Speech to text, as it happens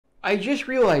I just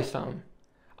realized something.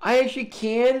 I actually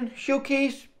can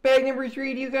showcase bag number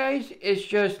 3 to you guys. It's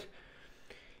just,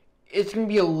 it's going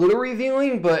to be a little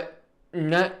revealing, but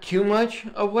not too much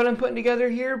of what I'm putting together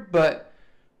here. But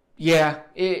yeah,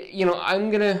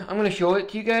 I'm gonna show it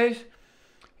to you guys,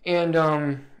 and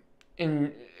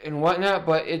whatnot.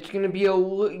 But it's gonna be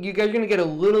you guys are gonna get a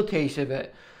little taste of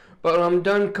it. But when I'm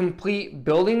done complete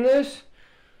building this,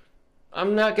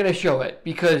 I'm not gonna show it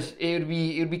because it would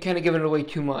be kind of giving it away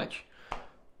too much.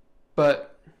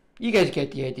 But you guys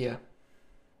get the idea.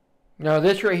 Now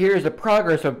this right here is the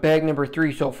progress of bag number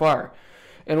 3 so far.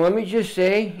 And let me just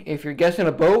say, if you're guessing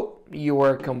a boat, you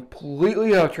are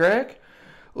completely off track.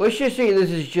 Let's just say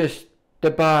this is just the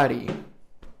body.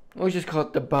 Let's just call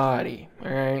it the body,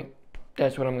 alright?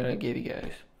 That's what I'm going to give you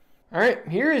guys. Alright,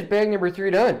 here is bag number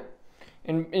 3 done.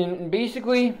 And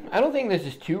basically, I don't think this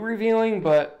is too revealing,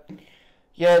 but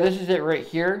yeah, this is it right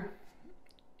here.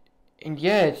 And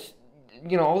yeah, it's,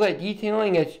 all that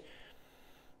detailing, it's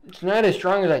not as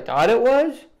strong as I thought it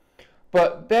was.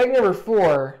 But bag number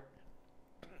 4,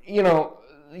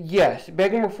 yes,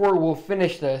 bag number 4 will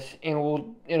finish this and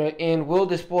will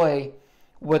display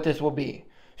what this will be.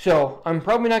 So I'm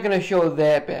probably not going to show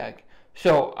that bag.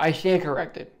 So I stand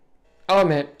corrected. I'll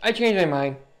admit, I changed my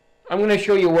mind. I'm going to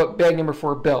show you what bag number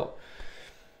 4 built.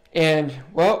 And,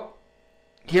 well,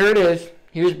 here it is.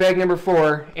 Here's bag number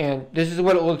 4, and this is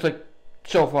what it looks like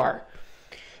so far.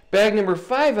 Bag number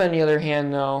 5, on the other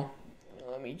hand, though,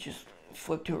 let me just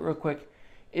flip to it real quick,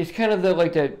 is kind of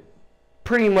the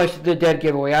pretty much the dead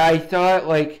giveaway. I thought,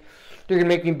 they're going to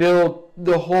make me build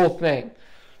the whole thing.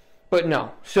 But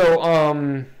no.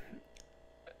 So,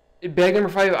 bag number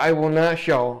 5 I will not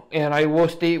show, and I will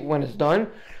state when it's done.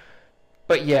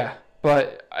 But yeah,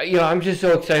 I'm just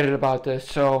so excited about this.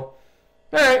 So,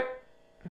 alright.